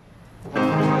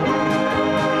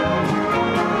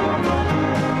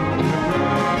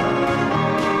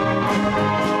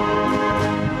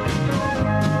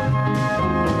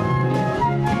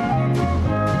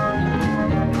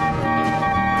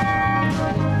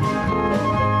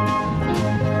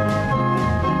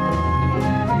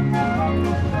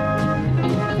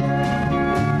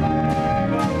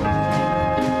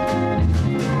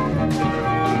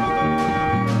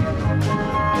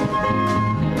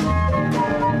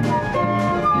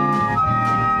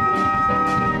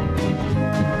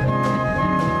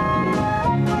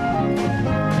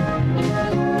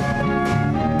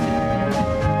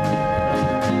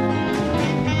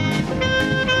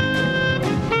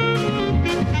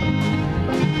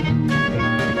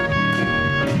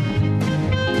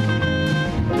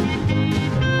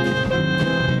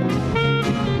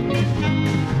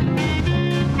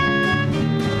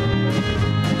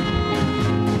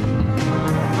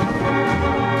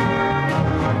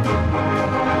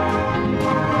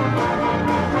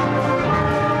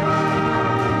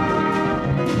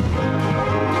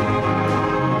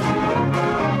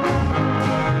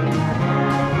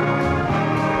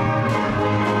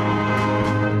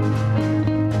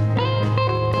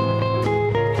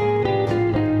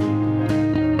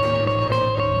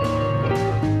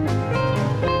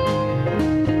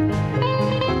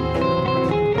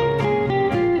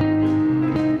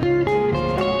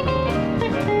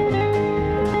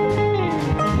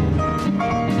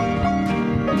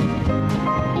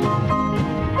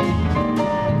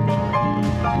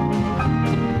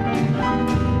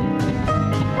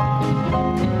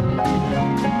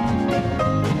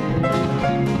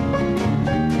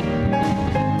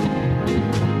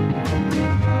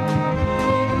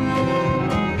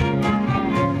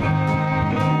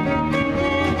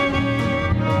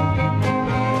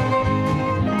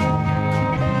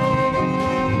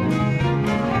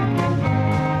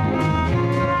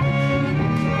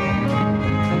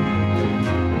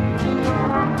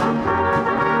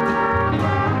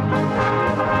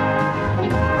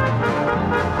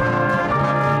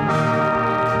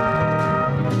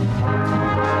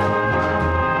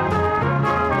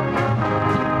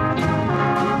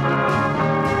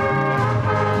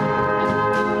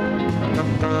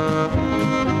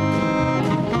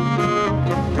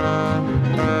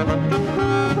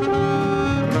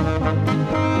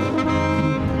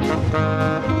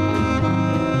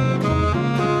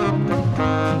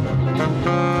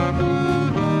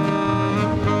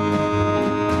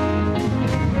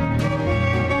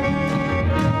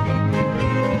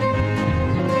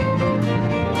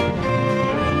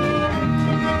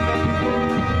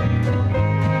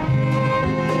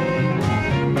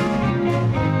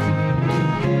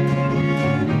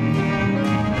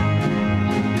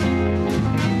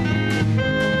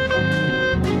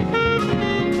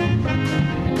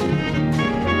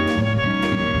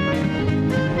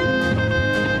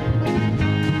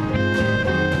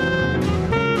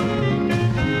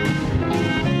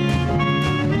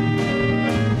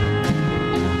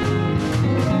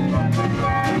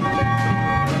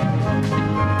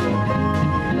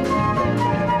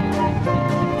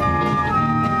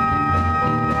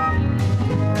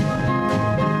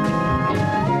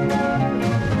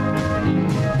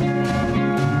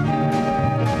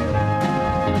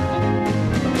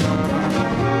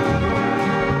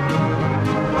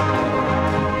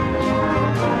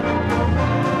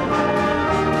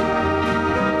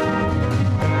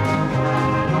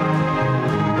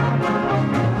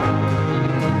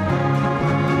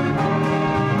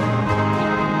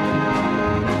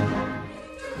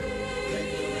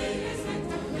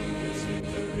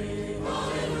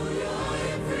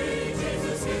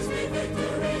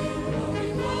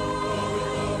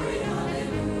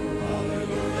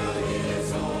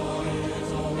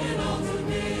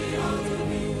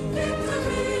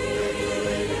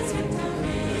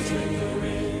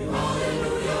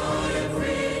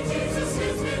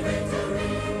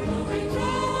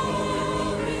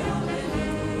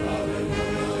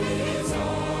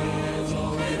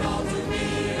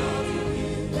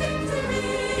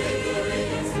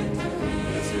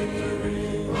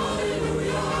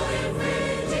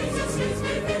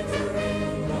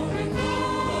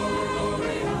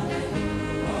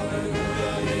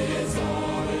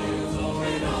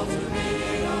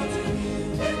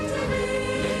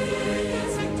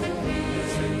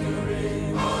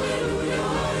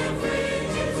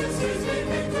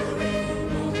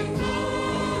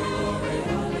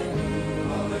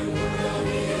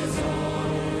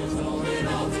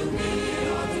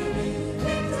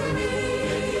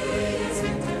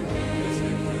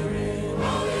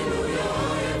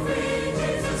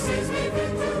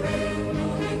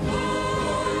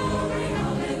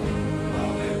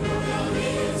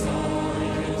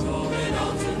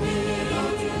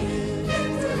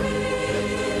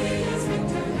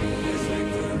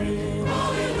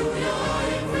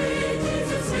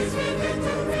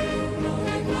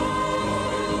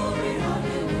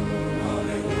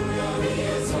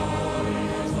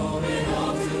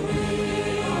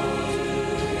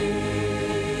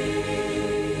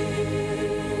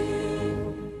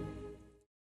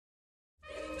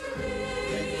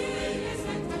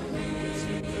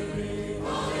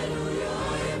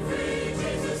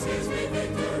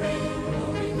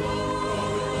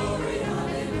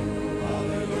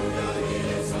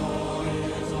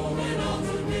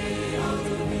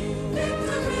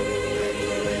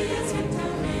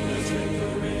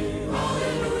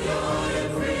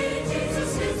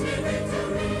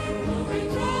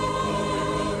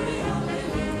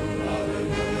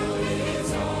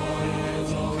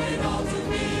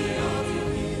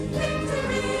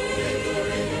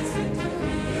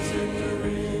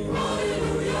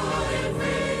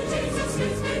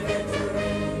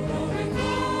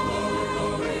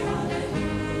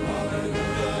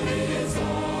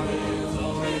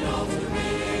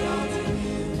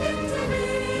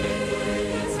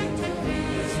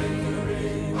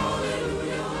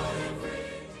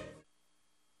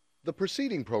 The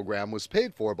preceding program was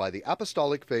paid for by the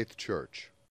Apostolic Faith Church.